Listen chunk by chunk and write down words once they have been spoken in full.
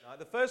tonight.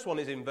 The first one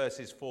is in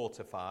verses 4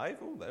 to 5.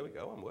 Oh, there we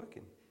go, I'm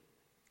working.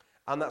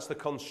 And that's the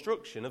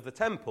construction of the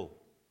temple.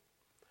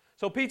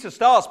 So Peter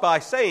starts by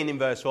saying in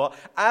verse 4,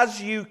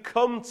 as you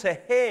come to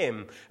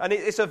him. And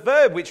it's a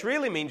verb which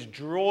really means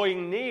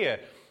drawing near.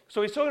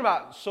 So he's talking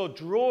about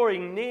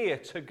drawing near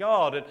to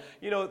God. And,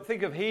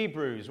 think of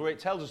Hebrews, where it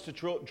tells us to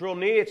draw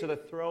near to the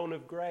throne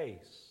of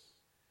grace.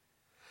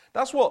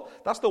 That's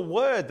the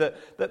word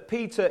that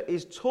Peter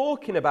is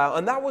talking about.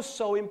 And that was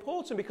so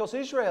important because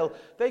Israel,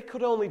 they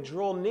could only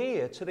draw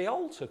near to the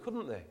altar,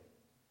 couldn't they?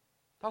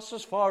 That's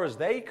as far as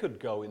they could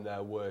go in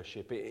their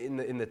worship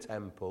in the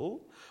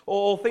temple.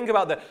 Or think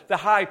about the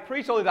high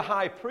priest. Only the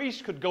high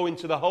priest could go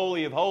into the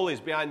Holy of Holies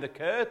behind the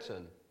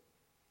curtain.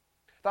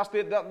 That's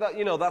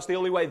the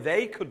only way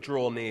they could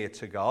draw near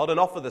to God and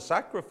offer the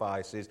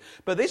sacrifices.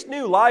 But this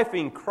new life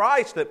in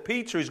Christ that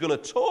Peter is going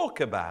to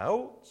talk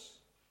about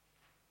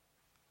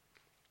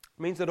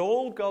means that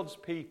all God's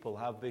people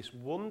have this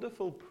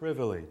wonderful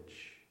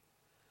privilege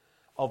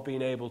of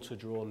being able to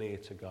draw near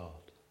to God.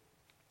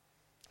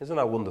 Isn't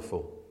that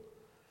wonderful?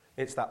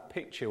 It's that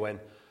picture when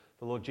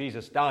the Lord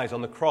Jesus dies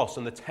on the cross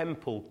and the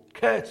temple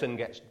curtain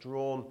gets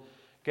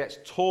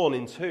torn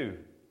in two.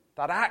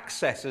 That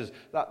access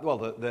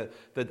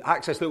the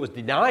access that was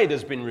denied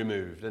has been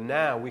removed, and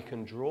now we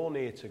can draw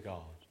near to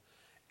God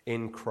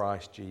in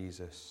Christ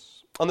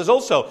Jesus. And there's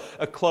also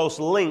a close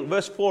link.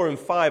 Verse 4 and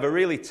 5 are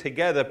really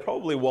together,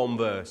 probably one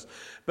verse.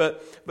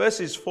 But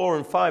verses 4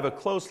 and 5 are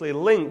closely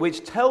linked,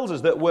 which tells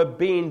us that we're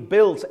being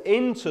built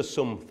into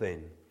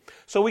something.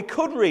 So we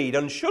could read,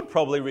 and should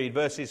probably read,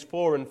 verses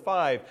 4 and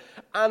 5.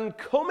 And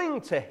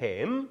coming to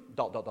him, ...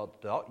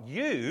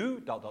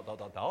 you ...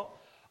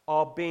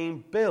 are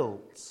being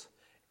built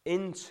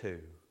into.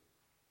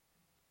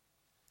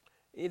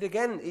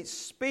 It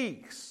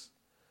speaks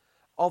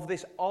of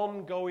this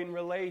ongoing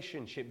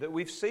relationship that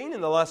we've seen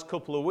in the last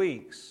couple of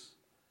weeks.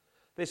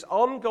 This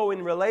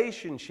ongoing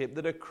relationship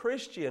that a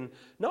Christian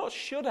not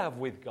should have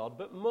with God,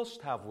 but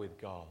must have with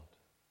God.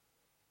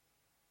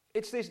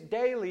 It's this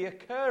daily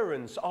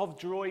occurrence of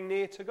drawing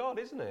near to God,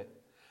 isn't it?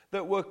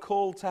 That we're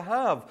called to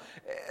have.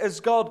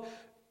 As God,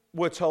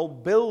 we're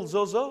told, builds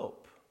us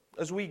up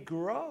as we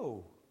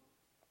grow.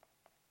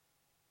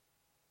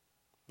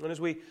 And as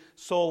we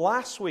saw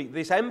last week,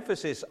 this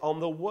emphasis on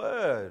the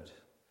Word.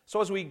 So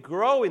as we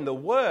grow in the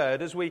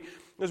Word, as we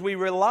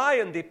rely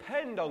and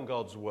depend on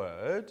God's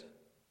Word,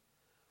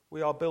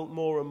 we are built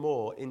more and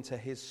more into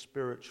His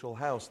spiritual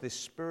house, this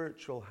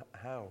spiritual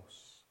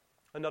house.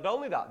 And not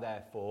only that,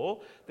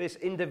 therefore, this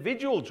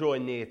individual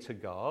drawing near to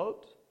God,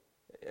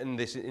 and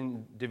this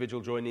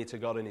individual drawing near to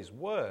God in His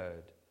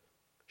Word,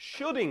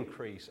 should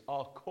increase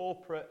our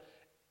corporate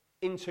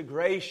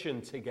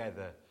integration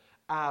together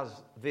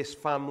as this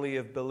family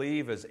of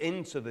believers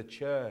into the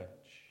church.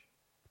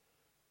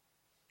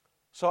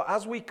 So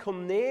as we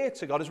come near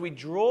to God, as we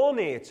draw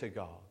near to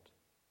God,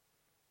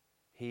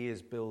 He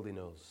is building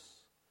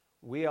us.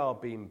 We are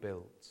being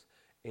built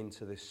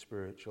into this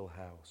spiritual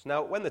house.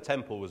 Now, when the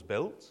temple was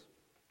built,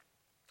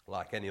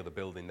 like any other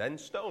building then,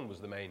 stone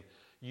was the main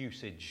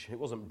usage. It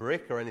wasn't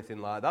brick or anything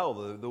like that,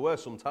 although there were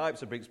some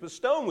types of bricks, but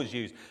stone was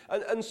used.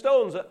 And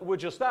stones were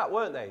just that,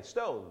 weren't they?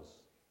 Stones.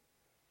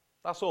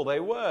 That's all they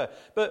were.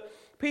 But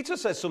Peter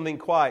says something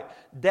quite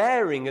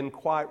daring and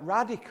quite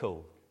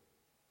radical.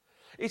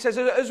 He says,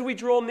 as we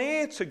draw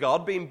near to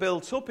God, being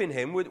built up in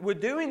Him, we're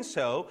doing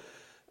so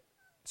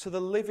to the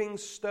living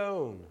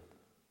stone.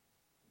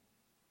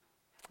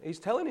 He's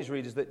telling his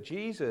readers that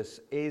Jesus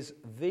is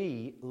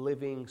the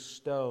living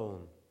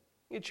stone.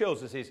 It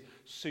shows us His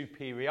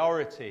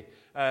superiority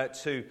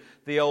to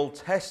the Old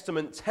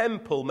Testament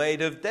temple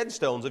made of dead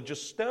stones, of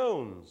just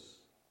stones.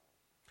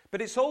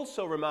 But it's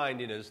also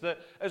reminding us that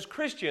as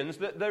Christians,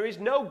 that there is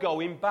no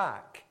going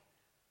back.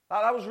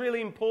 That was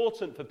really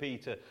important for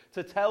Peter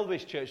to tell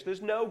this church.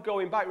 There's no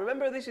going back.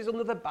 Remember, this is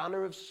under the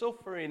banner of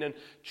suffering and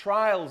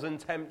trials and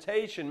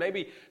temptation.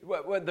 Maybe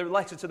the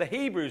letter to the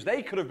Hebrews,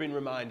 they could have been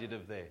reminded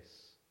of this.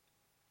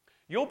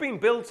 You're being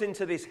built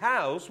into this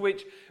house,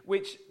 which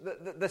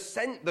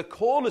the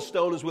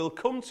cornerstone, as we'll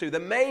come to, the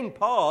main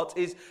part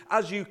is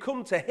as you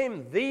come to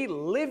Him, the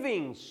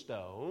living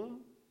stone.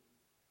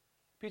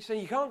 Peter's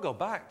saying you can't go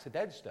back to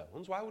dead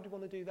stones. Why would you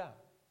want to do that?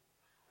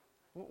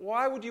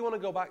 Why would you want to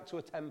go back to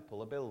a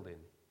temple, a building,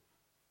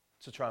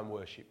 to try and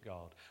worship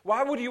God?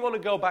 Why would you want to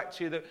go back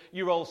to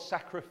your old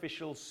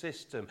sacrificial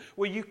system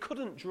where you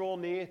couldn't draw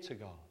near to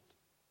God?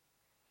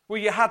 Where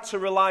you had to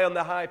rely on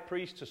the high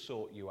priest to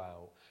sort you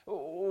out?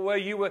 Where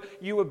you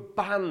were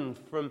banned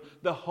from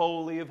the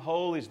Holy of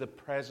Holies, the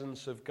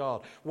presence of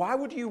God? Why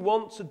would you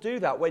want to do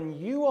that when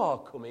you are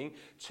coming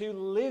to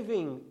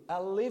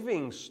a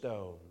living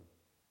stone?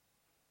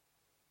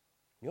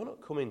 You're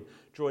not coming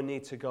drawing near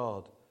to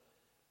God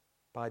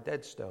by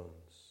dead stones.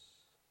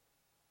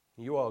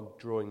 You are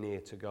drawing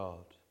near to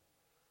God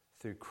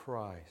through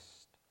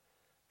Christ,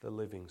 the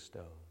living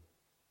stone.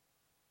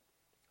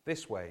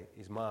 This way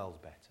is miles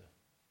better,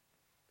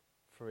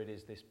 for it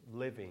is this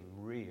living,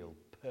 real,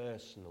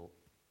 personal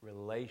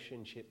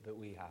relationship that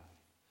we have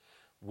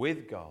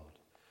with God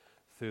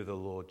through the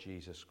Lord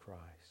Jesus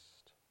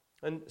Christ.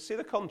 And see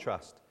the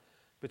contrast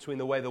between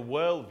the way the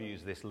world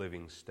views this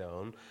living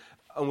stone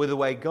and with the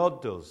way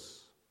God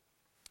does.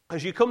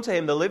 As you come to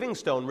him, the living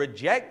stone,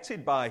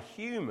 rejected by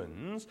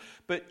humans,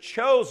 but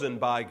chosen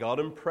by God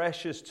and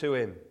precious to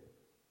him.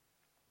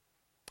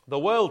 The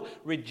world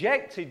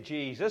rejected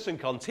Jesus and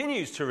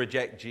continues to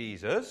reject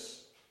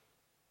Jesus,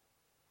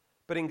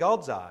 but in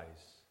God's eyes,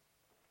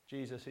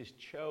 Jesus is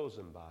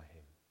chosen by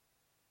him,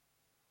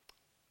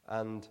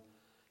 and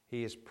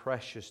he is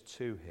precious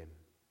to him.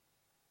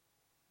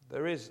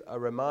 There is a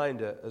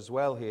reminder as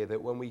well here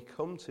that when we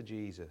come to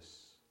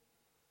Jesus,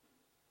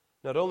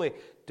 not only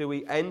do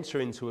we enter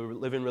into a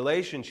living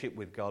relationship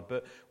with God,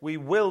 but we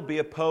will be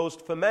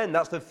opposed for men.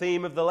 That's the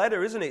theme of the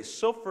letter, isn't it?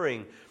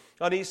 Suffering.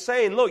 And he's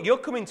saying, look, you're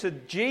coming to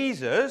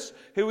Jesus,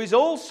 who is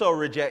also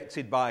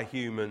rejected by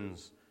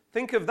humans.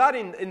 Think of that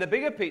in the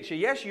bigger picture.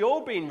 Yes,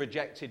 you're being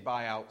rejected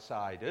by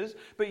outsiders,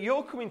 but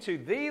you're coming to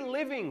the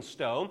living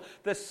stone,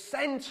 the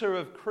center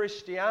of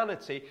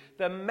Christianity,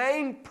 the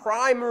main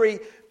primary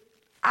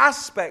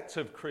aspect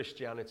of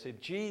Christianity,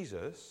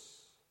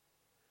 Jesus.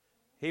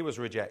 He was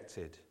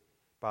rejected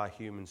by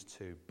humans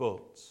too,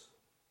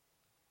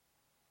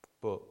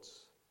 but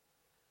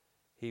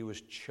he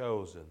was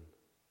chosen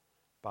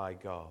by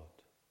God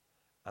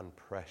and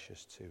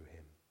precious to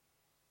him.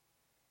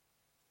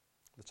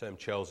 The term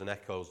chosen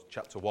echoes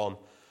chapter 1,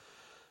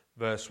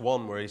 verse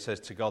 1, where he says,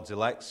 to God's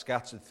elect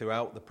scattered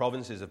throughout the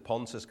provinces of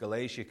Pontus,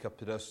 Galatia,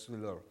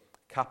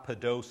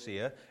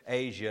 Cappadocia,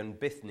 Asia, and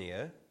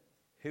Bithynia,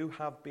 who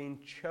have been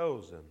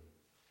chosen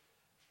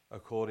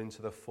according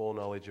to the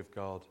foreknowledge of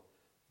God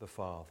the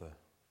Father.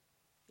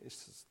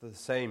 It's the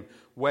same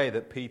way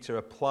that Peter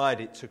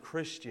applied it to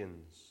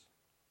Christians.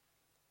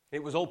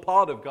 It was all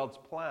part of God's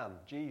plan,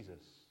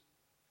 Jesus.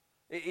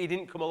 He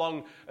didn't come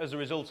along as a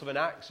result of an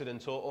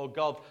accident or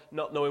God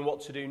not knowing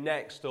what to do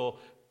next or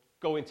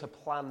going to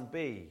plan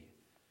B.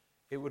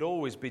 It would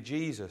always be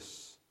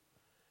Jesus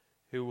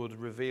who would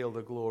reveal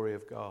the glory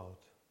of God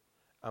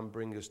and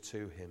bring us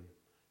to him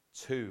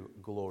to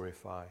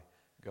glorify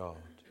God.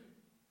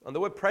 And the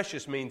word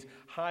precious means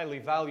highly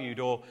valued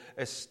or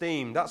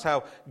esteemed. That's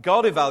how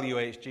God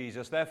evaluates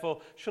Jesus. Therefore,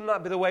 shouldn't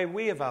that be the way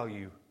we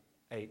evaluate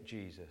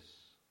Jesus?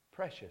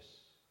 Precious.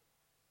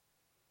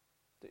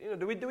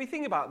 Do we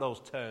think about those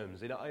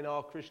terms in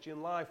our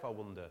Christian life, I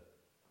wonder?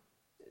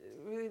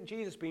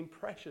 Jesus being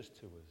precious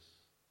to us.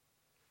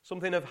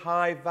 Something of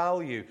high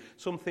value.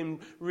 Something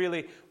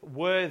really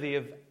worthy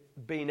of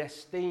being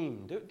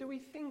esteemed. Do we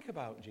think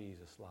about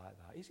Jesus like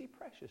that? Is he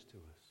precious to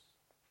us?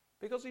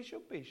 Because he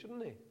should be,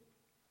 shouldn't he?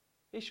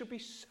 He should be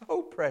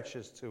so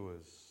precious to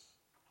us.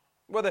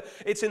 Whether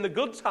it's in the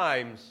good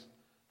times,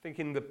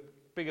 thinking the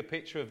bigger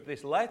picture of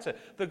this letter,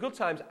 the good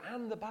times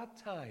and the bad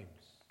times.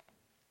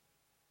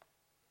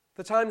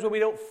 The times when we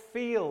don't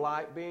feel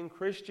like being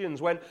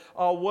Christians, when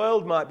our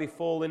world might be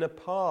falling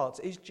apart.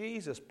 Is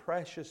Jesus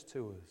precious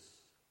to us?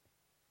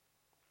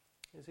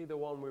 Is he the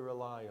one we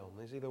rely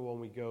on? Is he the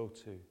one we go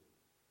to?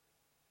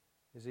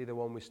 Is he the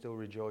one we still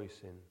rejoice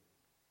in?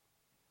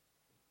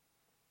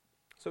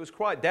 So it was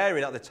quite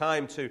daring at the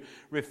time to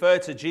refer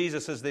to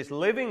Jesus as this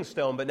living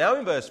stone. But now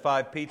in verse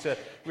 5, Peter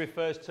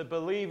refers to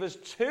believers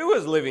too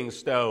as living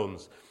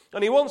stones.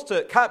 And he wants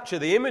to capture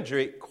the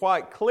imagery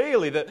quite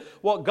clearly that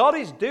what God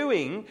is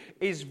doing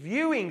is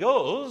viewing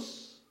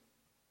us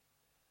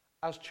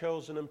as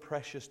chosen and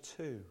precious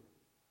too.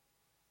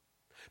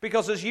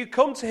 Because as you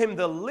come to him,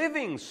 the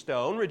living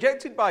stone,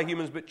 rejected by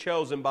humans but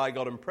chosen by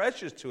God and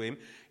precious to him,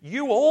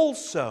 you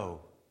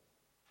also...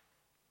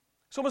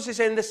 Someone is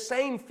saying the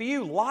same for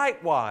you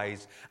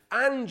likewise,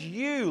 and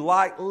you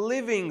like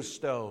living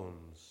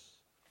stones.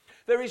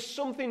 There is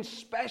something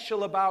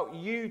special about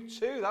you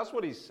too. That's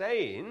what he's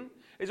saying.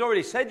 He's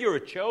already said you're a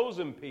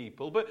chosen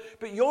people, but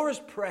you're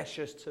as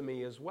precious to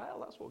me as well.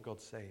 That's what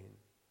God's saying.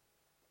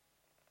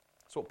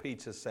 That's what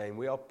Peter's saying.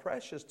 We are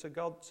precious to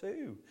God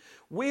too.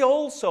 We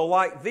also,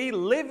 like the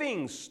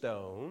living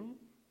stone,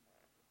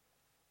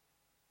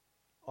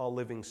 are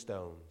living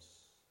stones.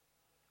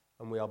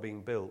 And we are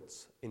being built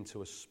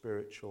into a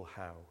spiritual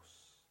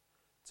house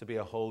to be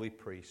a holy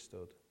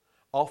priesthood,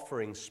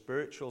 offering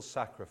spiritual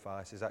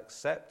sacrifices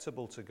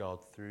acceptable to God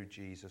through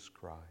Jesus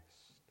Christ.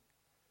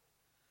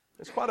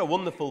 It's quite a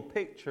wonderful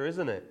picture,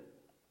 isn't it?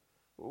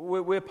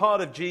 We're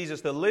part of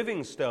Jesus, the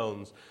living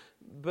stones,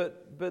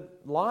 but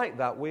like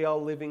that, we are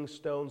living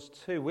stones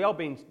too. We are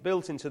being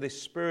built into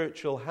this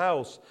spiritual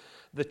house,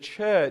 the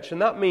church,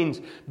 and that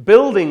means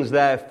buildings,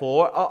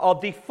 therefore, are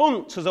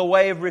defunct as a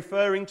way of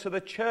referring to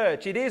the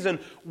church. It is and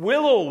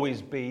will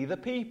always be the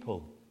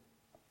people.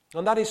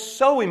 And that is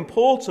so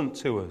important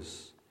to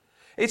us.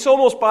 It's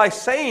almost by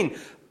saying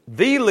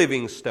the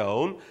living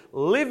stone,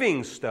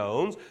 living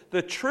stones,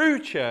 the true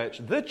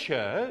church, the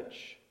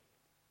church,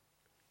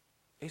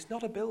 it's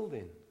not a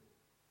building.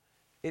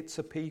 It's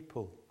a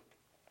people.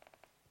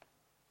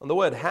 And the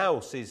word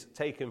house is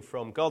taken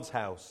from God's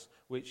house,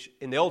 which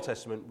in the Old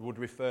Testament would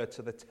refer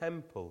to the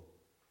temple.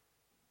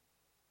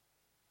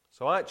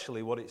 So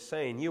actually what it's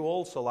saying, you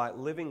also, like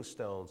living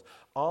stones,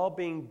 are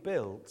being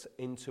built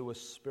into a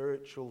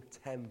spiritual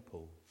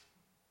temple.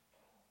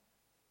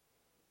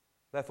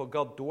 Therefore,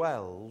 God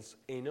dwells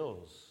in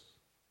us,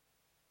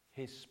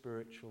 his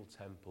spiritual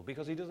temple,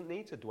 because he doesn't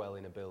need to dwell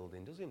in a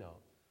building, does he not?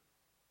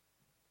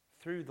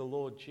 Through the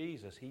Lord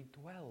Jesus, he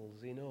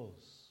dwells in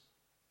us,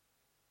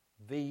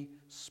 the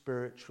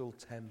spiritual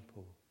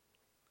temple.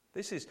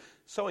 This is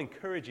so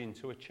encouraging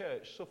to a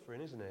church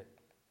suffering, isn't it?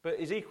 But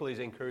is equally as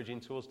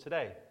encouraging to us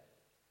today.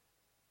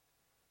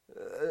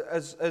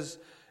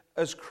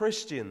 As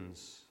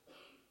Christians,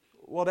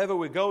 whatever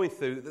we're going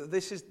through,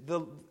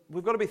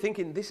 we've got to be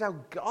thinking, this is how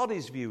God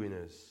is viewing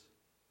us.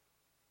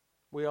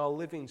 We are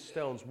living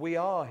stones. We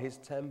are his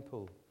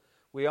temple.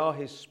 We are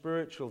his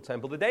spiritual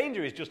temple. The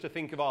danger is just to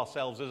think of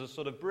ourselves as a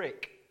sort of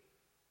brick.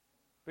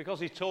 Because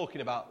he's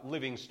talking about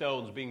living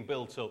stones being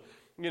built up.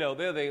 You know,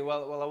 they're thinking,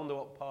 well, I wonder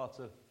what part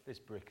of this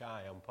brick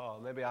I am part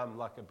of. Maybe I'm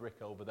like a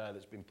brick over there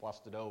that's been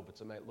plastered over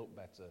to make it look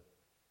better.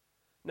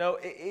 No,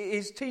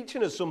 he's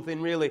teaching us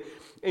something really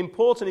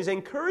important. He's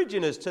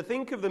encouraging us to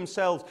think of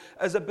themselves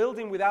as a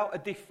building without a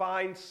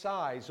defined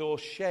size or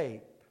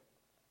shape.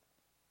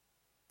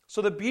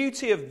 So the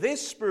beauty of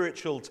this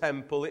spiritual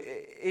temple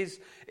is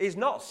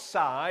not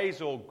size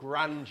or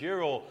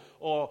grandeur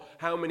or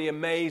how many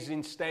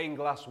amazing stained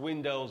glass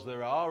windows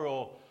there are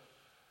or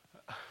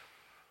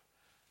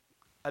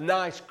a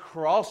nice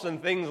cross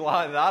and things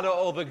like that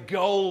or the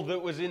gold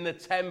that was in the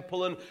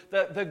temple and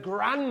the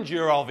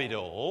grandeur of it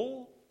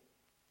all.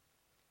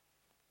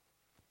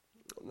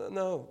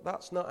 No,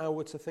 that's not how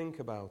we're to think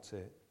about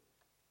it.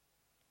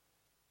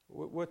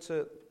 We're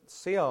to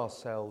see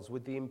ourselves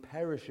with the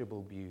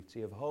imperishable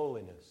beauty of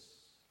holiness,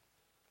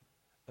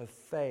 of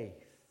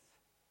faith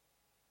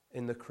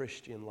in the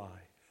Christian life.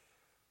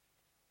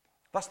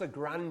 That's the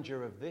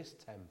grandeur of this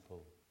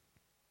temple.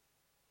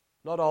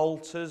 Not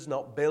altars,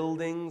 not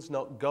buildings,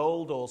 not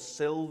gold or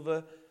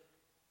silver,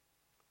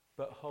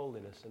 but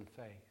holiness and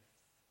faith.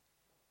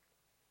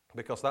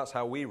 Because that's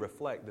how we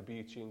reflect the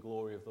beauty and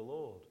glory of the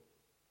Lord,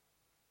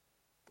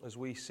 as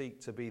we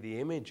seek to be the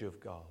image of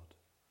God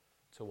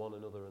to one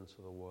another and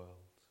to the world.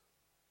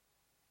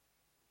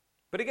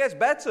 But it gets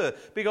better,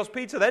 because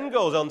Peter then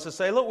goes on to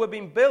say, look, we're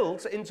being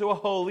built into a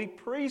holy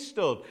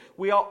priesthood.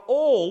 We are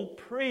all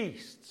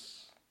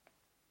priests.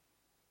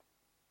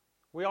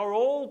 We are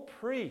all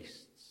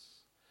priests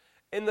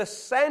in the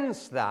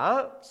sense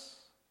that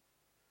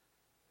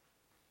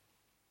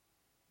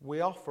we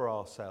offer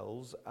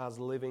ourselves as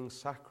living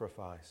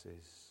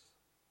sacrifices.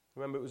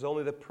 Remember, it was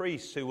only the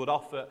priests who would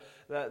offer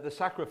the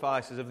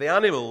sacrifices of the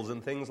animals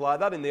and things like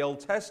that in the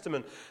Old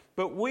Testament.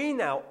 But we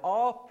now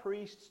are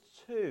priests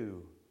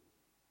too,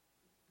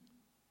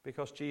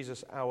 because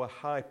Jesus, our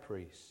high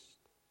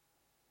priest,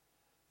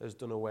 has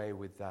done away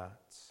with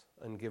that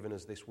and given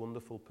us this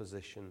wonderful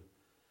position,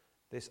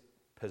 this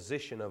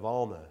position of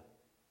honor.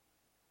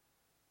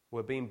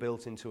 We're being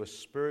built into a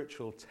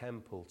spiritual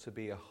temple to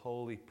be a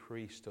holy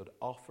priesthood,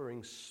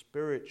 offering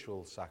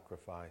spiritual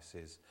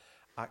sacrifices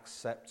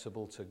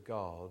acceptable to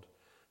God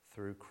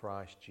through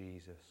Christ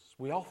Jesus.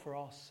 We offer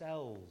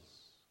ourselves.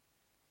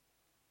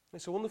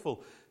 It's a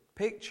wonderful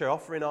picture,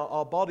 offering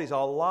our bodies,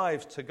 our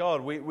lives to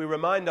God. We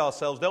remind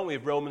ourselves, don't we,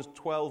 of Romans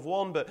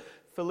 12:1, but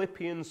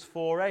Philippians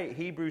 4:8,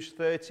 Hebrews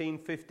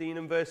 13:15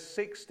 and verse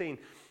 16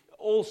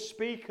 all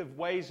speak of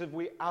ways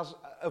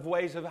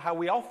of how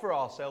we offer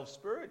ourselves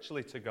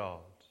spiritually to God.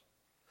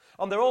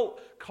 And they're all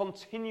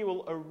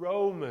continual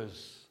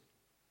aromas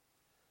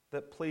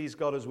that please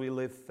God as we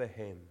live for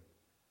him,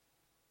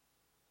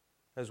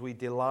 as we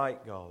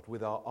delight God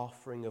with our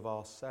offering of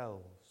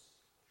ourselves.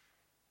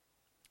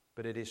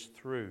 But it is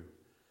through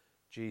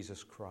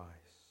Jesus Christ.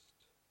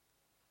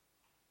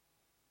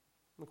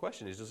 And the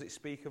question is, does it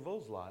speak of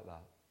us like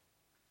that?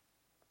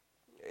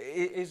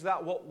 Is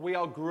that what we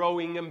are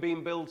growing and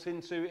being built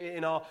into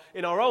in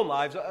our own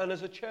lives and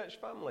as a church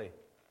family?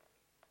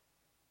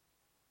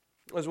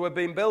 As we're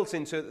being built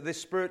into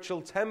this spiritual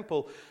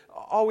temple,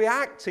 are we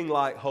acting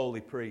like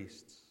holy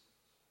priests?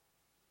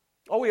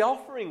 Are we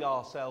offering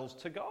ourselves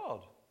to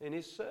God in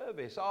his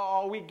service?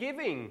 Are we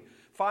giving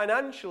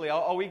financially?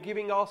 Are we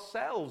giving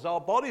ourselves, our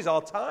bodies,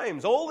 our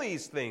times, all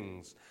these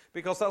things?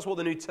 Because that's what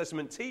the New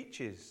Testament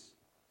teaches.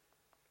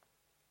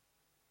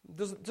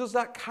 Does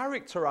that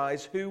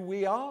characterize who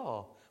we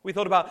are? We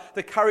thought about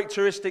the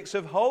characteristics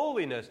of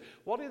holiness.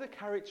 What are the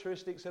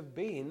characteristics of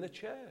being the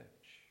church?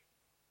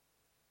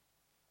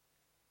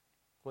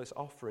 Well, it's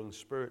offering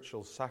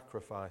spiritual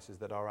sacrifices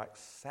that are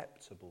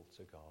acceptable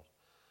to God.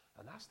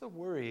 And that's the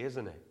worry,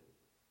 isn't it?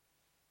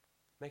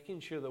 Making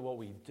sure that what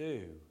we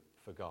do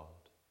for God,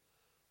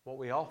 what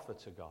we offer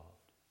to God,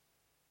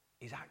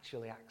 is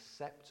actually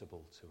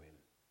acceptable to him.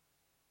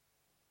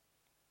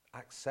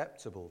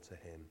 Acceptable to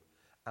him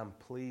and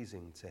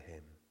pleasing to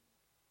him.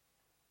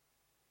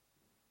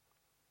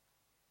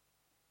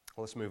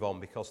 Well, let's move on,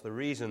 because the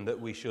reason that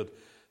we should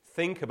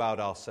think about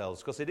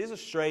ourselves, because it is a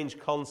strange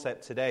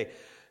concept today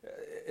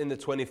in the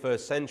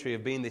 21st century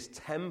of being this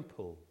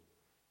temple.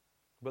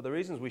 But the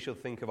reasons we should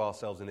think of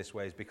ourselves in this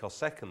way is because,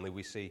 secondly,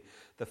 we see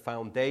the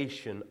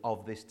foundation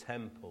of this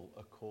temple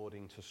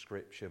according to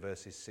Scripture,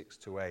 verses 6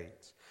 to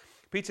 8.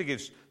 Peter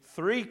gives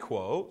 3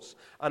 quotes,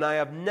 and I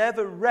have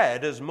never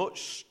read as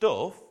much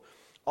stuff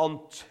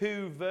on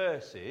 2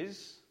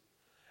 verses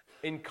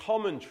in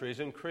commentaries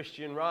and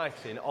Christian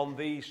writing on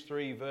these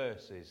 3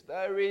 verses.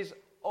 There is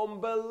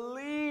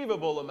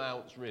unbelievable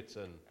amounts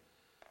written.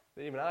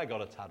 Even I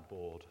got a tad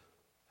bored.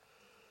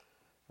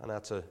 And I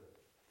had to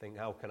think,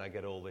 how can I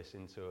get all this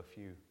into a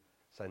few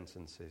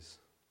sentences?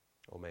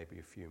 Or maybe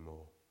a few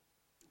more.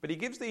 But he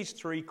gives these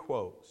 3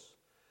 quotes.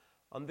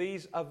 And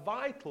these are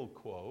vital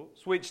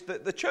quotes, which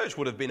the church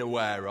would have been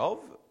aware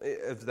of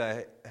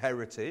their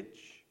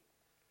heritage.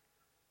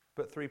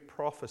 But 3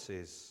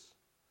 prophecies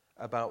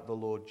about the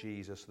Lord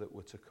Jesus that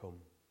were to come.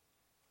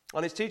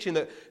 And it's teaching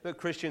that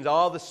Christians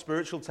are the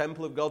spiritual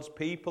temple of God's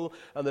people,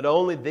 and that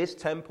only this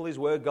temple is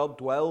where God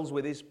dwells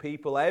with his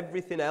people.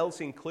 Everything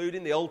else,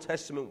 including the Old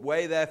Testament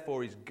way,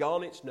 therefore, is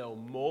gone. It's no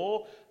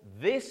more.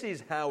 This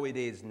is how it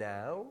is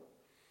now.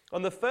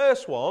 And the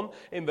first one,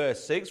 in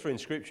verse 6, for in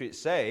Scripture it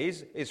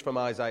says, is from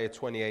Isaiah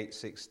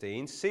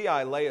 28:16. See,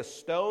 I lay a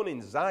stone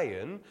in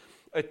Zion,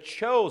 a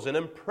chosen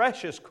and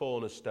precious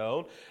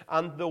cornerstone,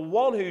 and the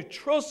one who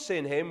trusts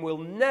in him will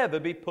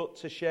never be put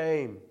to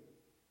shame.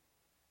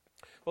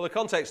 Well, the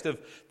context of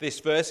this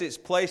verse, it's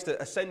placed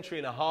a century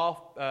and a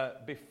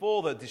half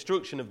before the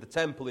destruction of the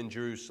temple in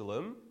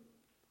Jerusalem.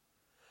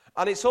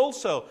 And it's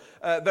also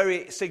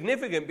very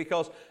significant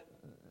because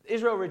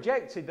Israel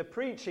rejected the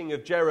preaching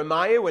of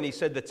Jeremiah when he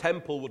said the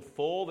temple would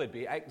fall, they'd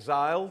be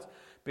exiled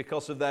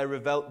because of their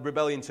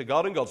rebellion to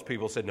God. And God's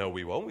people said, no,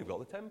 we won't. We've got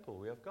the temple.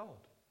 We have God.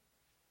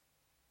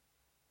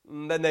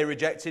 And then they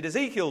rejected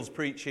Ezekiel's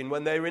preaching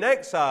when they were in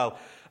exile.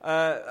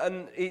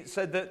 And it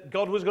said that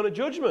God was going to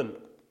judgment.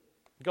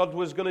 God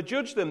was going to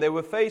judge them. They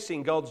were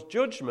facing God's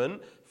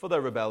judgment for their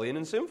rebellion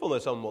and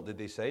sinfulness. And what did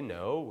they say?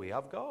 No, we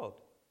have God.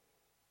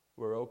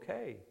 We're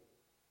okay.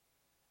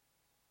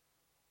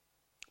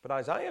 But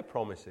Isaiah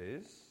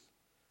promises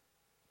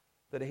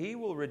that he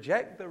will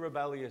reject the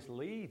rebellious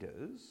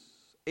leaders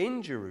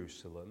in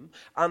Jerusalem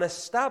and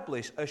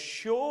establish a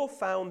sure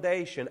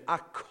foundation, a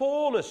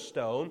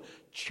cornerstone,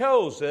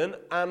 chosen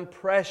and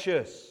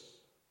precious.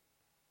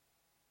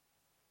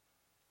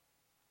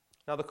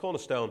 Now, the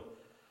cornerstone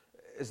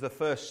is the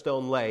first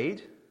stone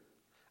laid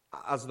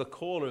as the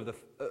corner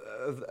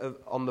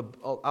on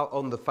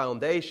the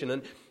foundation,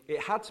 and it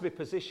had to be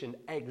positioned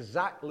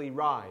exactly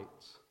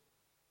right.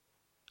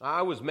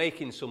 I was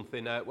making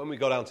something when we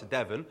got down to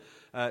Devon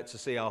to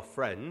see our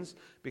friends.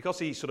 Because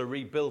he sort of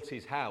rebuilt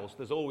his house,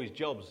 there's always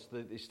jobs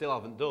that he still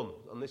haven't done.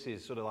 And this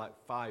is sort of like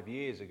 5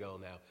 years ago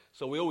now.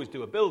 So we always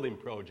do a building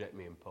project,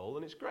 me and Paul,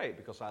 and it's great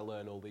because I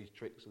learn all these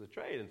tricks of the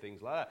trade and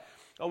things like that.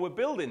 And we're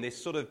building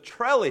this sort of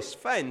trellis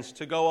fence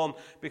to go on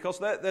because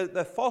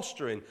they're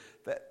fostering.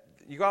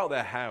 You go out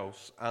their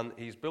house and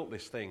he's built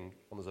this thing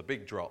and there's a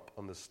big drop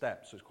on the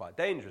steps, so it's quite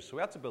dangerous. So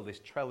we had to build this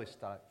trellis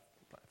type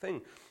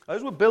thing.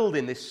 As we're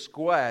building this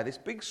square, this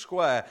big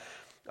square,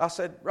 I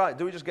said, right,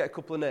 do we just get a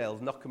couple of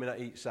nails, knock them in at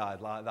each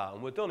side like that,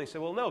 and we're done? He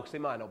said, well, no, because they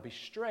might not be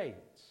straight.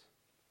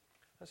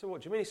 I said,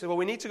 what do you mean? He said, well,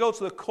 we need to go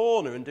to the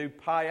corner and do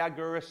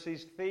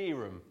Pythagoras'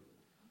 theorem.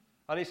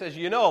 And he says,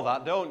 you know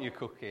that, don't you,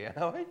 Cookie? And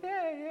I went,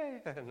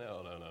 yeah.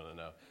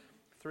 No.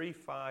 3,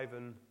 5,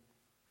 and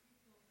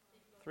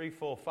 3,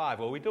 4, 5.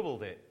 Well, we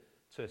doubled it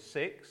to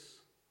 6,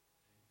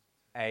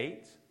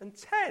 8, and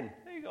 10.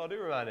 There you go, do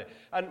remind it.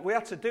 And we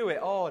had to do it.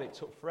 Oh, and it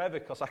took forever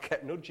because I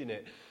kept nudging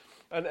it.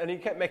 And he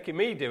kept making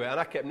me do it, and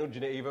I kept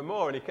nudging it even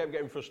more, and he kept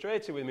getting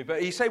frustrated with me.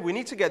 But he said, we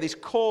need to get this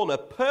corner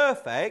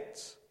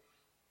perfect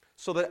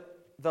so that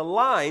the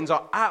lines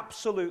are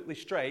absolutely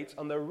straight,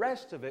 and the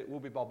rest of it will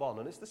be bob on.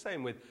 And it's the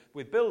same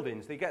with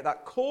buildings. They get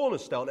that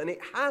cornerstone, and it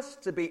has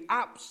to be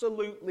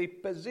absolutely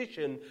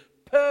positioned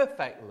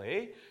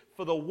perfectly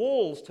for the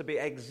walls to be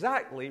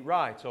exactly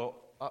right, or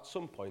at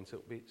some point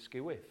it'll be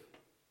skew-whiff,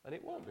 and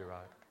it won't be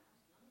right.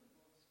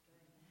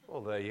 Well,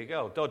 there you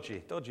go.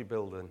 Dodgy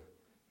building.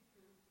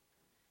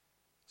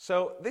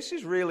 So this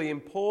is really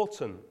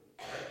important.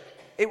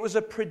 It was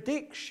a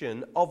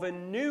prediction of a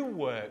new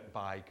work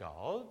by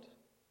God,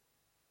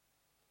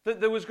 that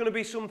there was going to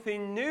be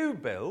something new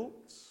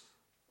built,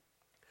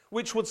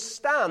 which would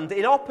stand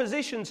in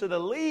opposition to the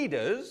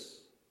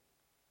leaders.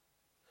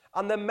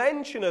 And the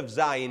mention of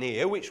Zion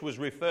here, which was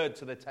referred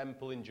to the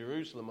temple in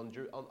Jerusalem,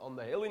 on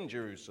the hill in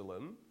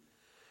Jerusalem,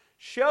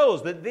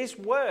 shows that this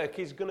work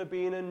is going to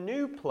be in a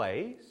new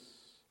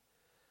place,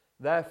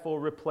 therefore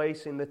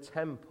replacing the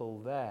temple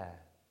there.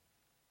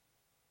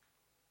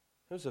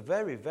 It was a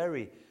very,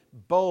 very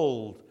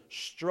bold,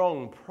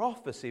 strong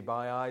prophecy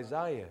by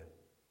Isaiah.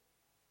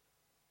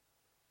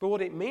 But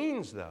what it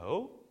means,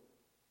 though,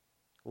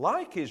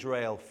 like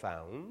Israel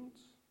found,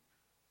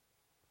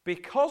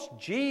 because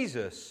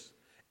Jesus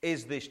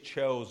is this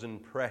chosen,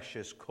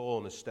 precious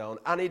cornerstone,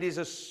 and it is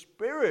a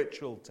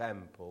spiritual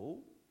temple,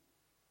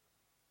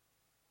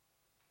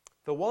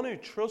 the one who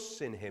trusts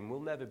in him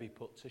will never be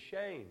put to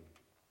shame.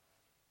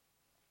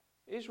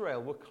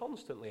 Israel were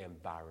constantly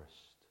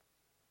embarrassed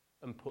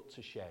and put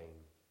to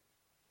shame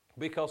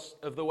because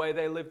of the way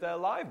they lived their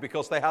life,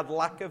 because they had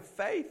lack of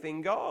faith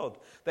in God.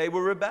 They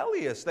were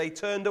rebellious. They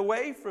turned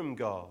away from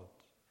God.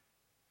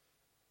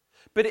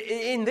 But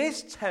in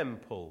this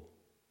temple,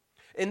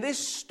 In this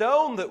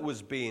stone that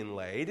was being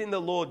laid, in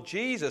the Lord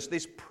Jesus,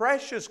 this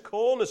precious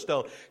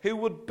cornerstone, who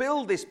would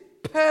build this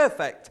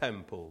perfect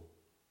temple,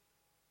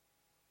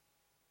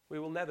 we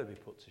will never be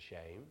put to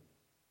shame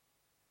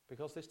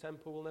because this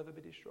temple will never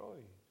be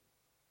destroyed.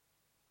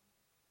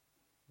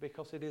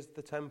 Because it is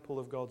the temple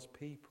of God's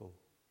people.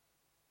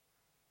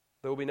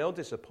 There will be no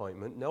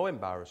disappointment, no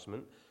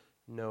embarrassment,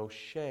 no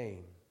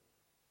shame.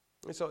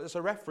 It's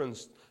a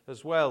reference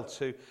as well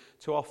to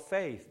our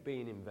faith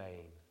being in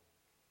vain.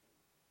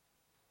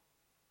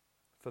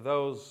 For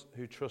those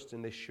who trust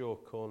in this sure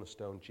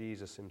cornerstone,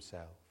 Jesus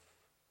himself,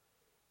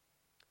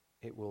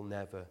 it will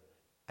never,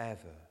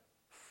 ever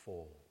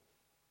fall.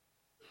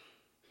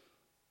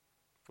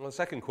 Well, the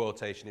second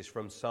quotation is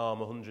from Psalm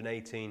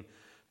 118:22.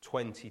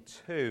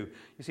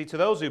 You see, to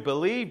those who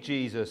believe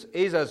Jesus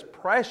is as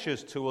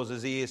precious to us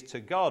as he is to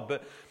God.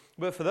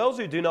 But for those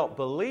who do not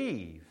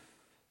believe,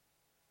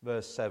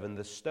 verse 7,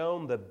 the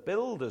stone the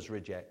builders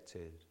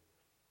rejected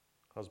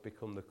has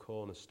become the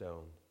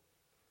cornerstone.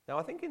 Now,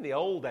 I think in the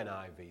old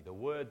NIV, the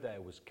word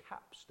there was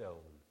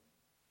capstone.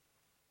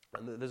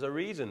 And there's a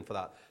reason for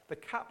that. The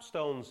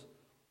capstones,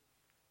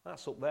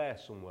 that's up there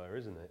somewhere,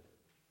 isn't it?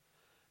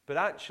 But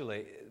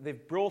actually,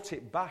 they've brought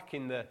it back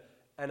in the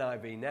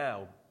NIV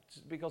now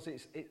because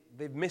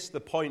they've missed the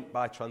point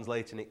by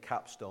translating it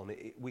capstone.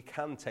 We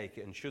can take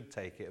it and should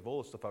take it, of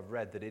all the stuff I've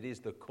read, that it is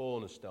the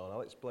cornerstone.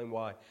 I'll explain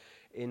why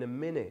in a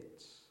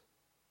minute.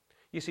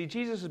 You see,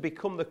 Jesus has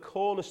become the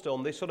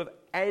cornerstone, this sort of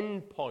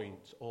end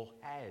point or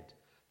head.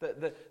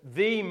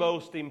 The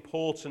most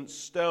important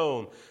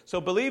stone.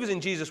 So believers in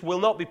Jesus will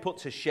not be put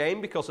to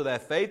shame because of their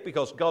faith,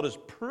 because God has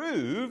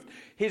proved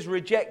his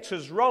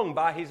rejectors wrong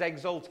by his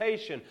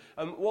exaltation.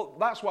 And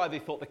that's why they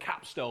thought the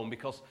capstone,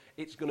 because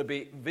it's going to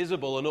be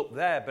visible and up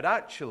there. But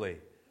actually,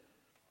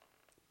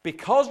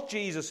 because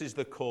Jesus is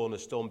the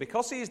cornerstone,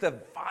 because he is the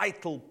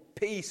vital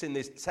piece in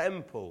this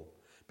temple,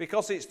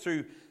 because it's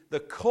through the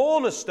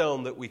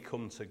cornerstone that we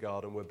come to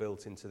God and we're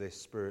built into this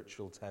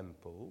spiritual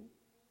temple,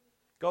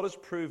 God has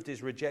proved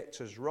his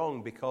rejectors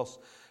wrong because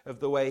of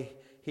the way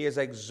he has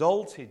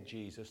exalted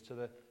Jesus to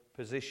the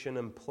position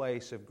and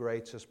place of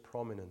greatest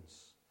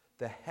prominence,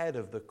 the head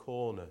of the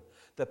corner,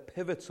 the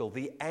pivotal,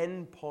 the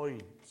end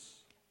point,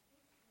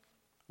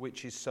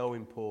 which is so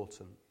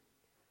important.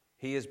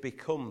 He has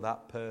become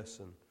that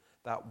person,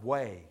 that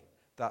way,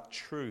 that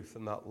truth,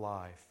 and that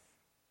life.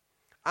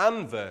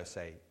 And verse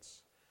 8,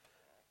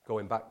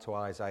 going back to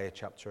Isaiah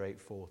chapter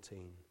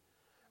 8:14.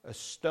 A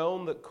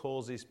stone that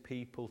causes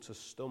people to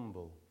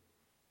stumble,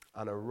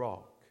 and a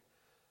rock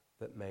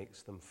that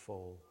makes them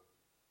fall.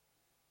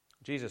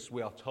 Jesus,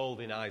 we are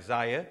told in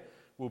Isaiah,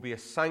 will be a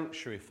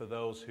sanctuary for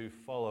those who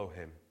follow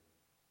him.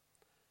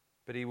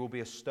 But he will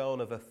be a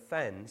stone of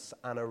offense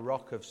and a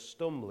rock of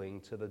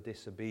stumbling to the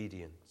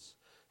disobedience,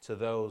 to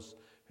those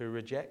who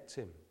reject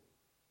him.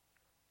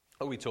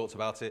 And we talked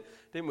about it,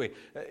 didn't we,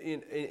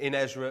 in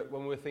Ezra,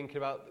 when we were thinking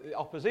about the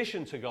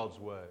opposition to God's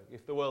work.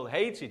 If the world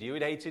hated you,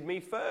 it hated me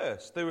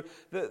first.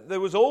 There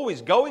was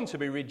always going to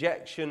be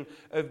rejection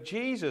of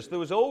Jesus. There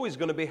was always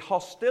going to be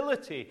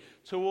hostility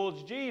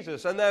towards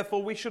Jesus. And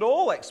therefore we should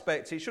all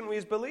expect it, shouldn't we,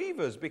 as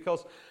believers?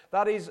 Because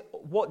that is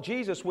what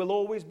Jesus will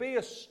always be,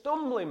 a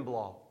stumbling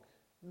block.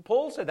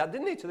 Paul said that,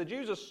 didn't he, to the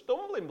Jews, a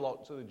stumbling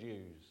block to the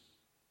Jews.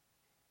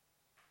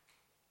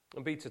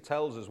 And Peter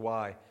tells us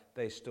why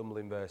they stumble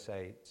in verse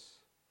 8.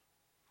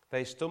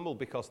 They stumble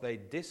because they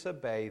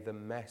disobey the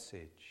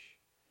message,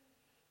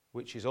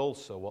 which is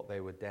also what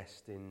they were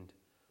destined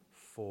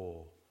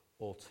for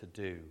or to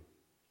do.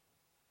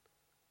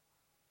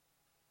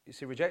 You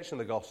see, rejection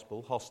of the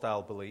gospel,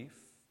 hostile belief,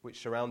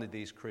 which surrounded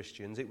these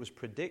Christians, it was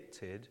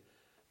predicted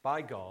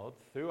by God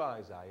through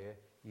Isaiah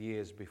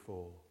years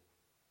before.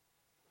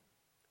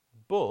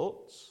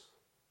 But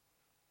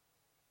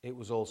it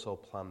was also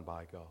planned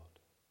by God.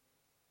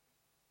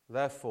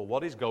 Therefore,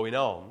 what is going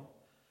on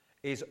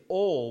is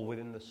all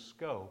within the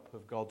scope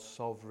of God's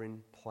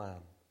sovereign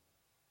plan.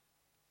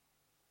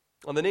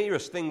 And the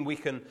nearest thing we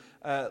can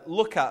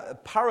look at, a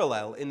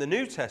parallel in the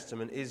New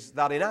Testament, is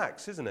that in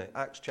Acts, isn't it?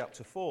 Acts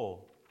chapter 4.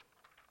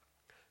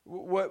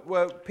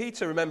 Where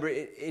Peter, remember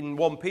in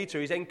 1 Peter,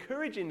 he's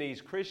encouraging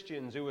these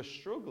Christians who are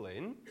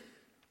struggling.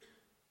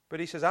 But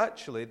he says,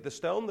 actually, the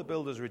stone the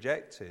builders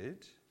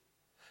rejected,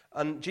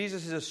 and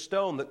Jesus is a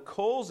stone that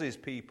causes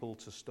people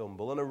to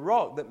stumble and a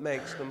rock that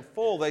makes them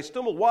fall. They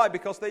stumble. Why?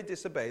 Because they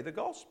disobey the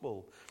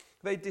gospel.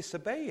 They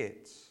disobey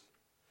it.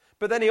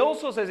 But then he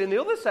also says in the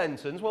other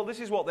sentence, well, this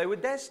is what they were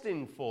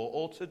destined for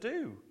or to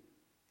do.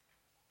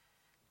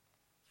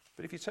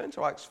 But if you turn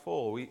to Acts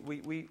 4,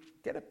 we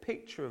get a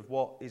picture of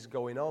what is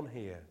going on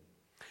here.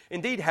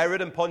 Indeed,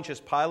 Herod and Pontius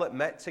Pilate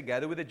met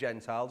together with the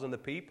Gentiles and the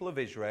people of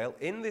Israel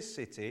in this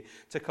city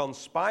to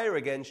conspire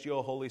against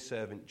your holy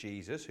servant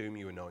Jesus, whom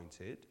you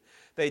anointed.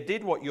 They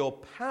did what your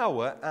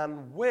power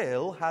and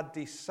will had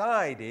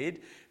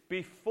decided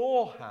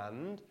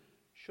beforehand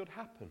should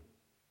happen.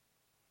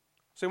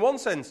 So in one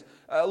sense,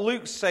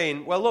 Luke's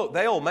saying, well, look,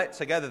 they all met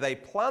together, they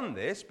planned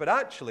this, but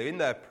actually in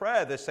their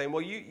prayer they're saying,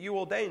 well, you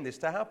ordained this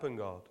to happen,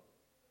 God.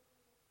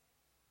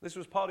 This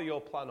was part of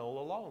your plan all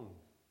along.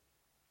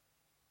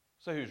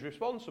 So who's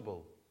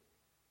responsible?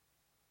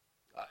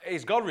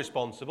 Is God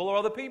responsible or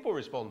are the people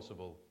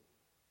responsible?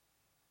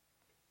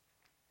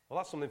 Well,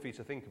 that's something for you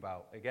to think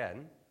about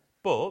again.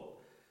 But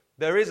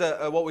there is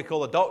what we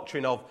call a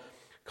doctrine of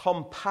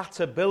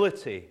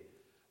compatibility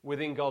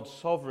within God's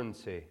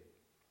sovereignty.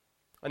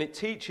 And it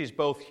teaches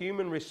both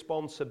human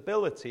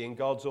responsibility and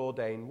God's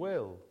ordained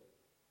will.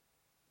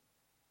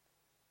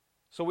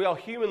 So we are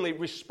humanly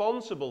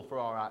responsible for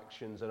our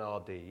actions and our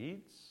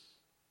deeds.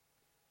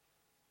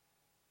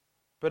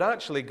 But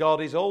actually,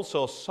 God is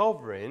also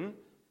sovereign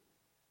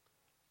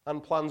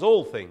and plans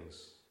all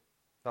things.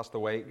 That's the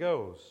way it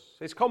goes.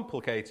 It's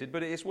complicated,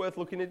 but it's worth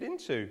looking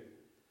into.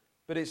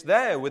 But it's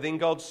there within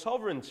God's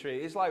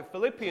sovereignty. It's like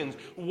Philippians,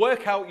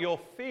 work out your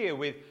fear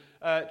with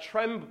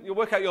you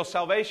work out your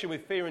salvation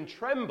with fear and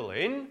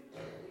trembling.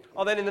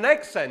 Or then in the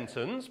next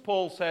sentence,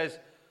 Paul says,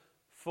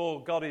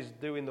 for God is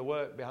doing the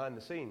work behind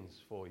the scenes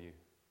for you.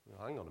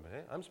 Well, hang on a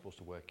minute, I'm supposed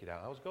to work it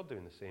out. How's God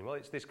doing the scene? Well,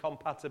 it's this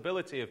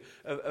compatibility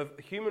of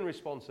human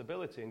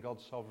responsibility and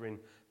God's sovereign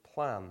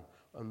plan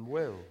and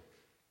will.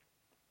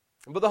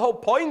 But the whole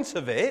point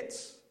of it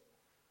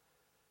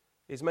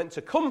is meant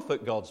to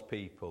comfort God's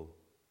people.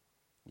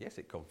 Yes,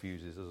 it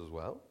confuses us as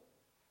well.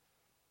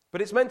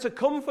 But it's meant to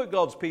comfort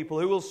God's people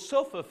who will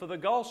suffer for the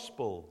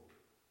gospel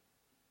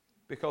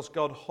because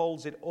God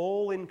holds it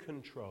all in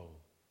control.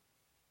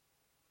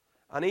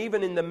 And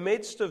even in the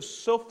midst of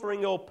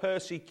suffering or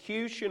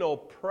persecution or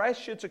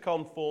pressure to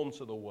conform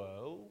to the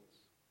world,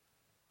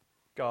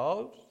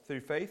 God,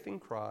 through faith in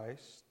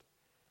Christ,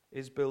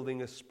 is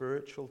building a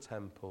spiritual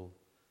temple,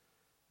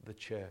 the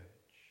church.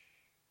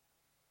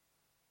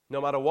 No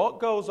matter what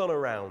goes on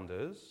around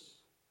us,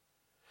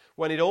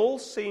 when it all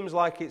seems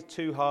like it's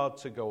too hard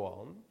to go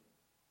on,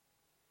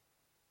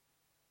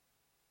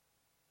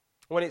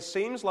 when it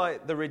seems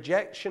like the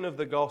rejection of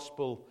the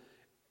gospel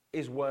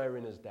is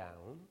wearing us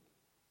down,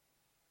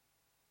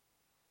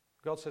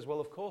 God says, well,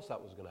 of course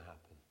that was going to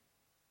happen.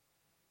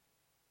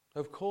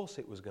 Of course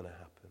it was going to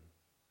happen.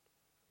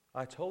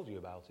 I told you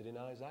about it in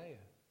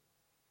Isaiah.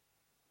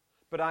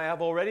 But I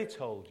have already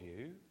told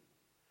you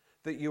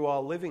that you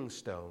are living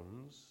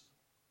stones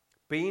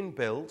being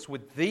built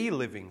with the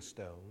living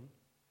stone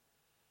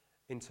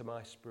into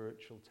my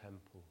spiritual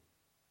temple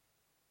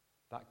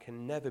that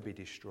can never be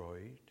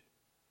destroyed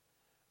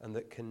and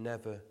that can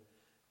never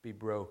be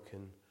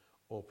broken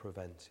or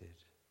prevented.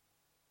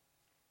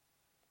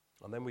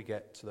 And then we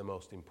get to the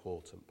most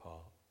important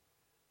part.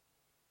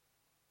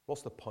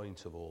 What's the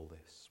point of all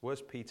this?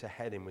 Where's Peter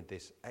heading with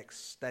this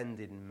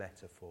extended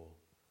metaphor?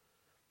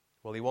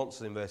 Well, he wants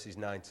us in verses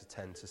 9 to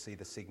 10 to see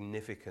the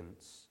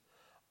significance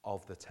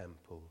of the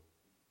temple.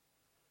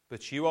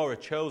 But you are a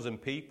chosen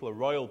people, a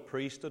royal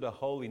priesthood, a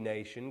holy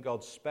nation,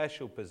 God's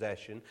special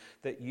possession,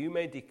 that you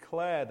may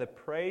declare the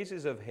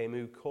praises of him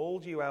who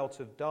called you out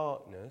of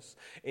darkness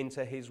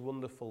into his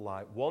wonderful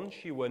light.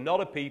 Once you were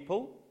not a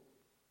people,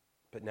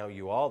 but now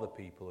you are the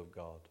people of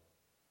God.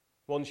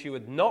 Once you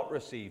had not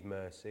received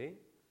mercy,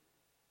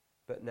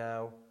 but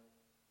now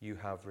you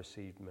have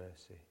received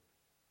mercy.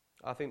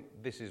 I think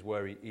this is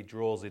where he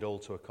draws it all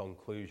to a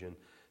conclusion,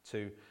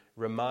 to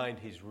remind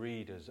his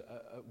readers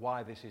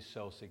why this is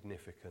so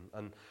significant,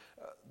 and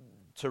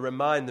to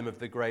remind them of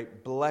the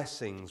great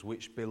blessings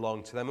which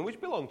belong to them and which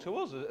belong to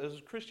us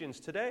as Christians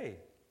today.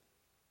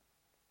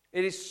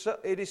 It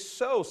is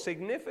so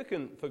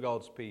significant for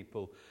God's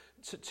people,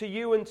 to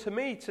you and to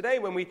me today,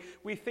 when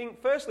we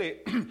think firstly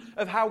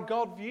of how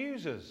God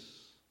views us.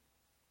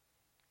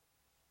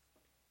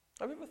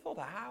 Have you ever thought,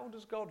 how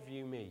does God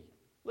view me?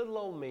 Little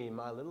old me in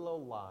my little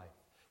old life,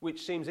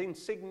 which seems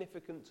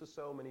insignificant to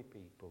so many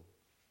people.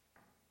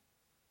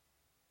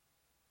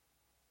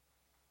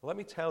 Well, let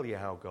me tell you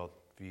how God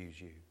views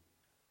you.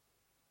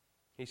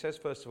 He says,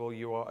 first of all,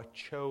 you are a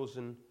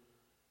chosen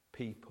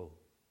people,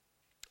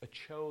 a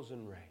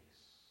chosen race.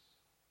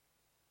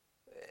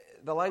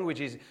 The language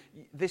is,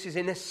 this is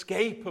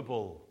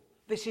inescapable.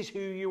 This is who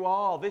you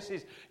are. This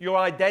is your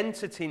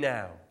identity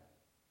now.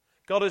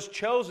 God has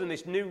chosen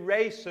this new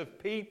race of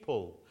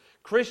people,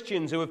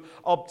 Christians who have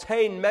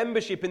obtained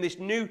membership in this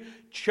new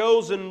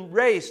chosen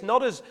race,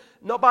 not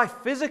by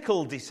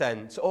physical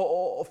descent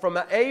or from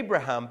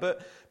Abraham,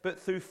 but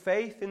through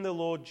faith in the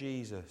Lord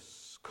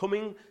Jesus,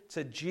 coming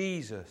to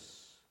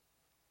Jesus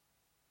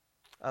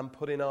and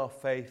putting our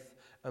faith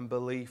and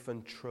belief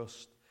and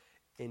trust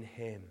in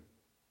him.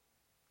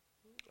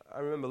 I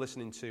remember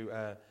listening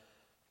to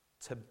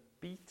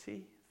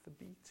Thabiti,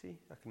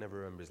 I can never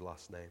remember his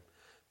last name.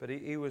 But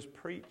he was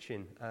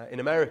preaching in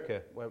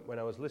America when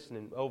I was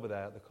listening over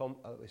there at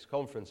this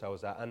conference I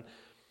was at. And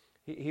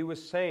he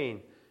was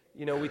saying,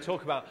 we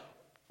talk about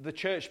the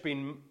church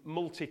being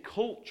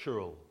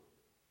multicultural.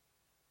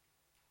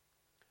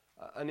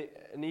 And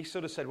he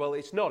sort of said, well,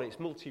 it's not. It's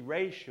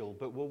multiracial,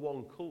 but we're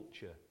one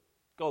culture,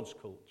 God's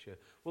culture.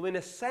 Well, in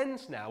a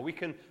sense now, we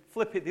can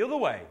flip it the other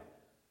way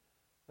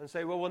and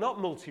say, well, we're not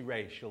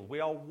multiracial.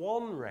 We are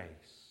one race.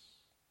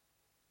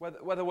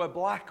 Whether we're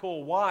black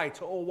or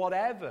white or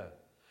whatever.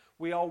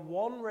 We are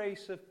one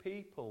race of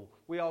people.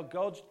 We are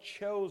God's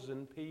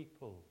chosen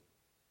people.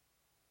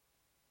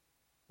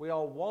 We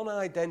are one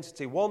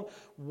identity,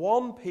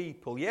 one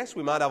people. Yes,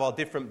 we might have our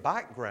different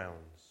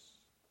backgrounds,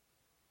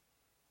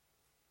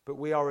 but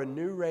we are a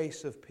new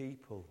race of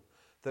people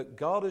that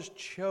God has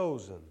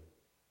chosen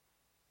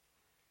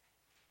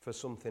for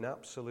something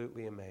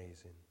absolutely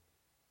amazing.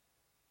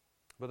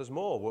 But there's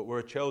more. We're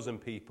a chosen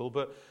people,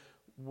 but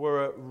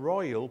we're a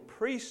royal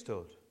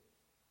priesthood,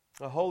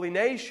 a holy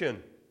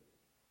nation.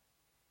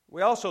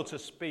 We also, to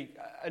speak,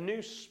 a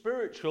new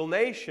spiritual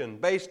nation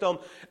based on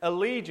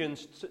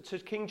allegiance to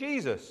King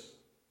Jesus.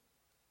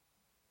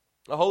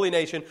 A holy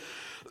nation,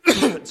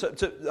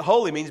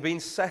 holy means being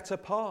set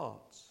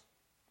apart.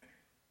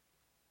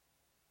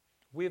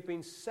 We have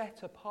been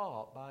set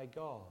apart by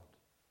God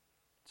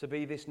to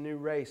be this new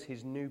race,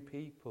 his new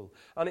people.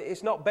 And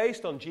it's not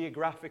based on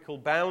geographical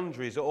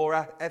boundaries or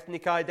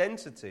ethnic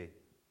identity.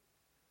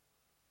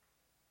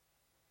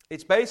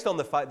 It's based on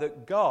the fact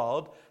that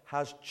God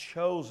has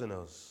chosen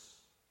us.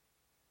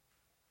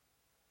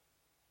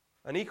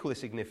 And equally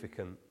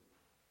significant,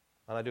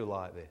 and I do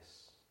like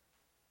this,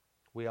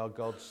 we are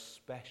God's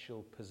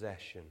special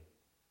possession.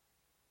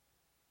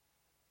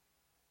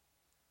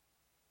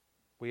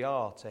 We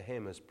are to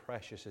him as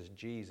precious as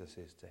Jesus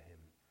is to him.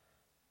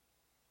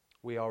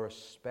 We are a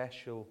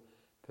special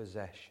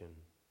possession.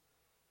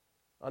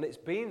 And it's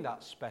been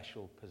that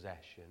special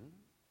possession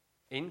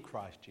in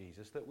Christ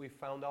Jesus that we've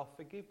found our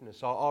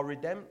forgiveness, our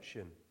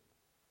redemption.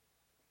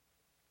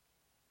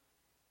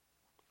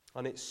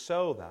 And it's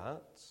so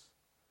that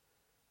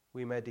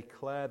we may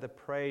declare the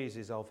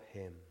praises of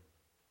him.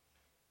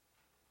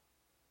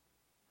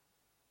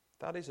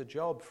 That is a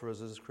job for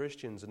us as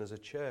Christians and as a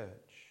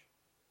church,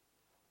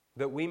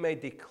 that we may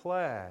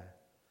declare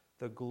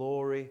the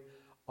glory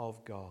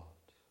of God,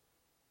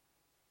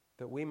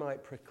 that we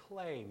might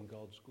proclaim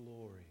God's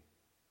glory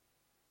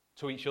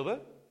to each other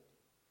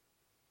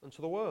and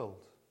to the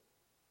world,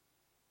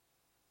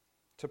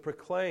 to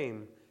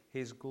proclaim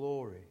his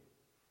glory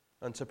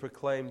and to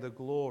proclaim the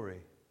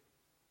glory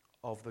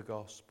of the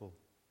gospel.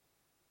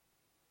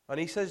 And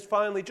he says,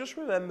 finally, just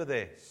remember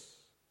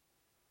this.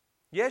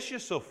 Yes, you're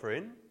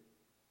suffering.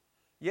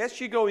 Yes,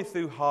 you're going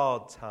through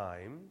hard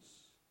times.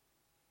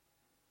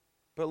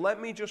 But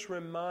let me just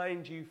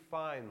remind you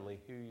finally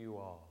who you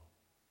are.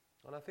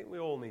 And I think we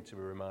all need to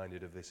be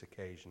reminded of this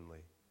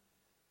occasionally.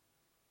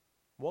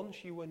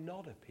 Once you were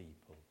not a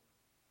people.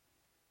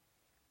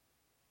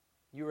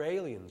 You were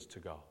aliens to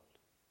God.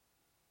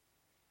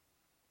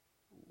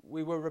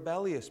 We were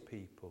rebellious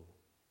people.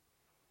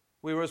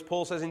 We were, as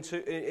Paul says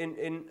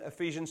in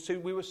Ephesians 2,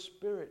 we were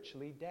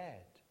spiritually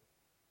dead.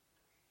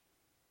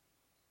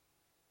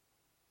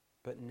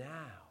 But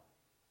now,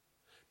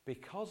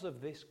 because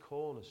of this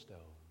cornerstone,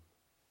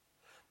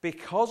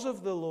 because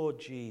of the Lord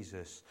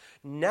Jesus,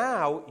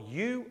 now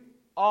you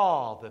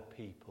are the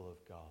people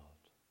of God.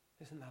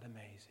 Isn't that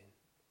amazing?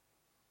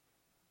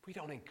 We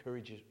don't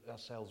encourage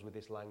ourselves with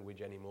this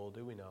language anymore,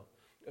 do we not?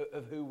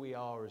 Of who we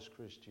are as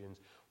Christians.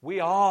 We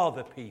are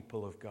the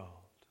people of God.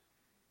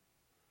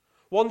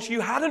 Once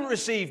you hadn't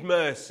received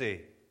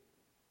mercy,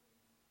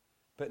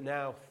 but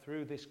now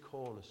through this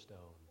cornerstone,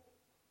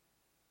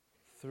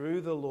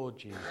 through the Lord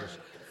Jesus,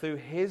 through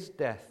his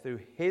death, through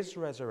his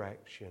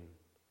resurrection,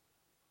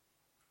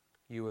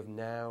 you have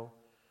now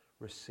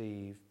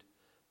received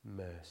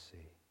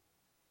mercy.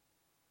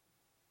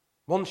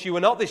 Once you were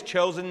not this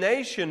chosen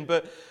nation,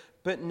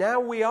 but now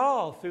we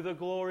are through the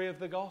glory of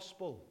the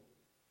gospel.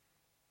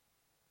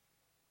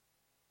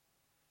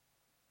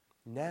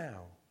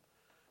 Now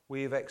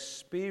we have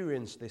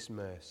experienced this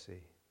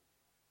mercy.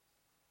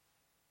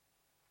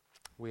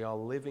 We are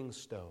living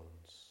stones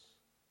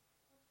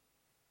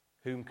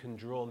whom can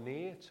draw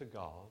near to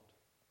God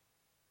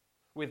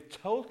with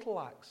total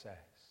access.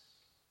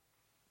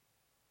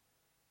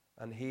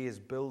 And he is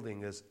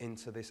building us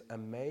into this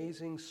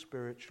amazing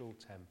spiritual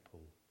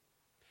temple,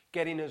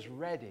 getting us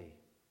ready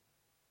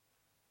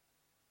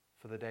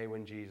for the day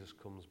when Jesus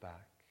comes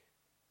back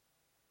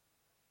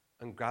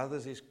and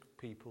gathers his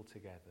people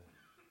together.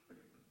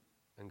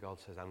 And God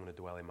says, I'm going to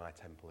dwell in my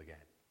temple again.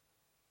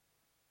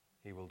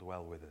 He will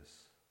dwell with us.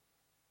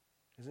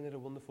 Isn't it a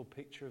wonderful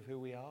picture of who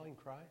we are in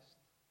Christ?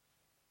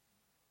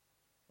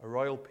 A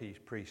royal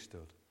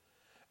priesthood,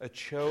 a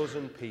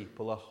chosen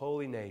people, a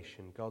holy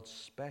nation, God's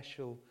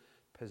special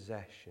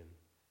possession.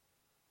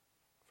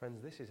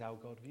 Friends, this is how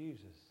God views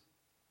us.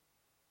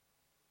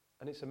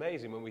 And it's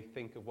amazing when we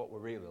think of what we're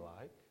really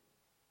like,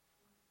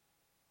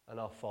 and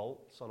our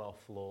faults, and our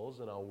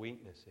flaws, and our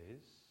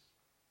weaknesses.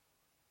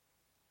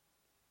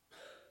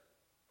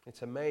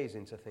 It's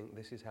amazing to think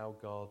this is how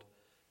God,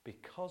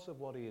 because of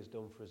what he has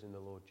done for us in the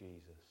Lord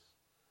Jesus,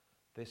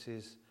 this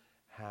is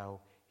how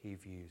he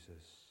views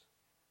us.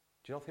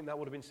 Do you not think that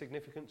would have been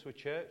significant to a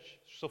church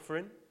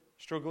suffering,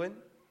 struggling?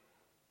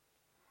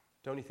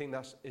 Don't you think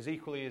that is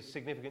equally as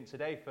significant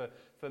today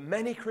for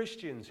many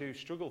Christians who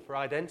struggle for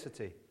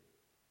identity?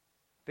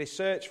 They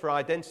search for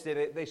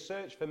identity, they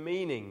search for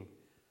meaning.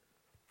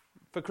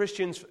 For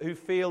Christians who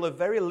feel of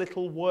very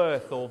little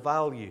worth or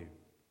value.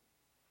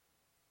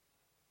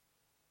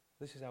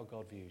 This is how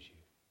God views you.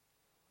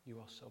 You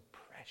are so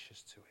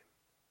precious to him.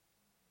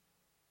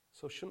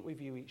 So shouldn't we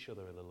view each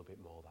other a little bit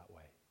more that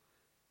way?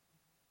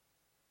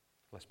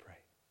 Let's pray.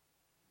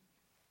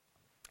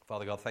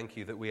 Father God, thank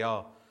you that we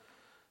are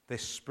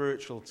this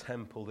spiritual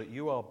temple that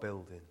you are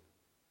building,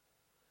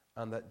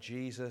 and that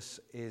Jesus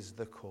is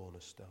the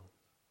cornerstone,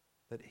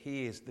 that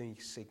he is the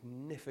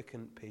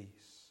significant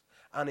piece.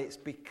 And it's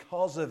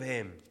because of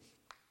him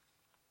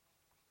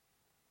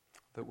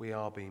that we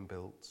are being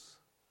built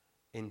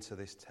into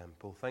this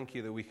temple. Thank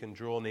you that we can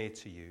draw near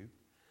to you.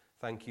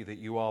 Thank you that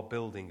you are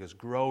building us,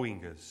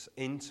 growing us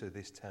into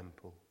this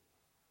temple.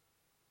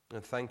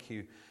 And thank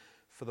you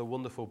for the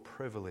wonderful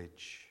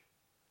privilege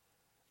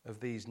of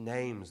these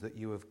names that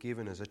you have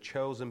given us, a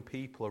chosen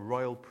people, a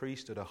royal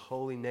priesthood, a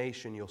holy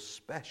nation, your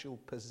special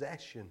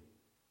possession.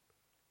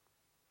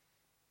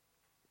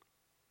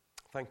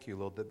 Thank you,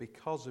 Lord, that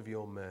because of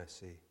your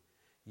mercy,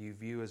 you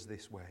view us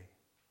this way.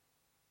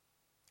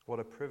 What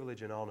a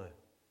privilege and honor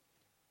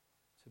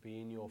to be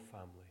in your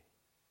family.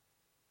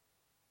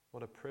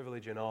 What a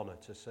privilege and honor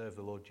to serve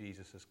the Lord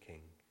Jesus as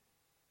King.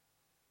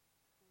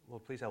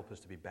 Lord, please help us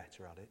to be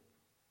better at it.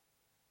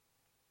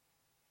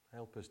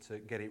 Help us to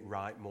get it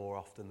right more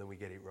often than we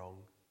get it wrong.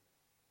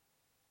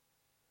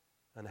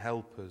 And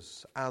help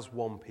us as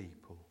one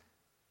people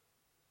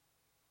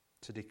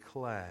to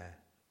declare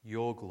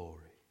your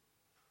glory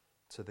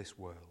to this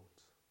world.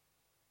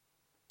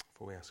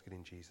 For we ask it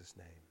in Jesus'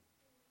 name.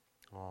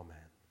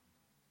 Amen.